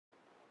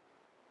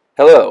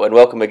Hello and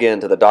welcome again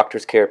to the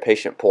Doctors Care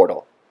Patient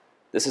Portal.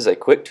 This is a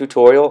quick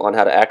tutorial on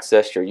how to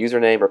access your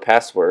username or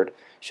password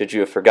should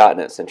you have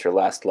forgotten it since your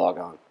last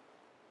logon.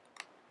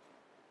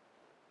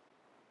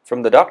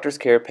 From the Doctors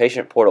Care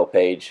Patient Portal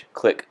page,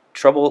 click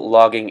Trouble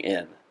Logging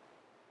In.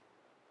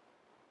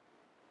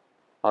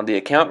 On the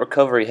Account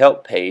Recovery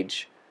Help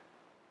page,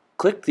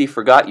 click the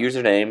Forgot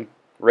Username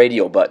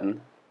radio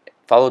button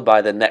followed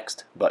by the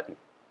Next button.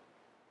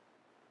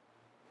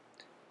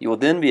 You will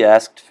then be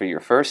asked for your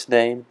first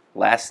name,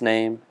 last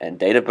name, and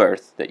date of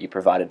birth that you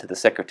provided to the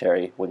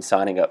secretary when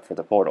signing up for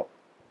the portal.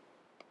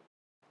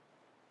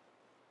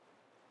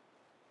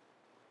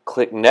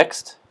 Click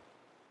Next.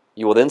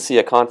 You will then see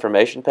a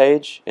confirmation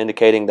page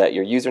indicating that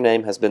your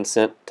username has been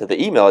sent to the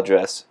email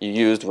address you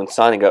used when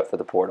signing up for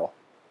the portal.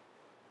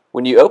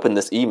 When you open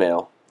this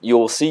email, you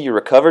will see your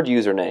recovered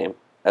username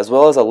as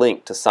well as a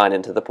link to sign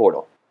into the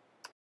portal.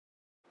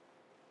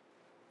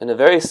 In a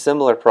very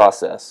similar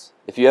process,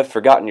 if you have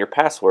forgotten your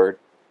password,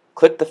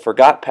 click the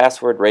Forgot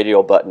Password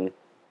radio button,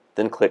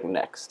 then click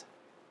Next.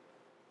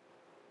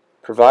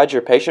 Provide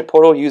your Patient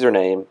Portal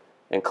username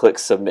and click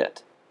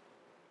Submit.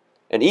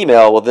 An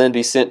email will then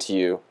be sent to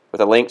you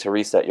with a link to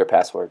reset your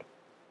password.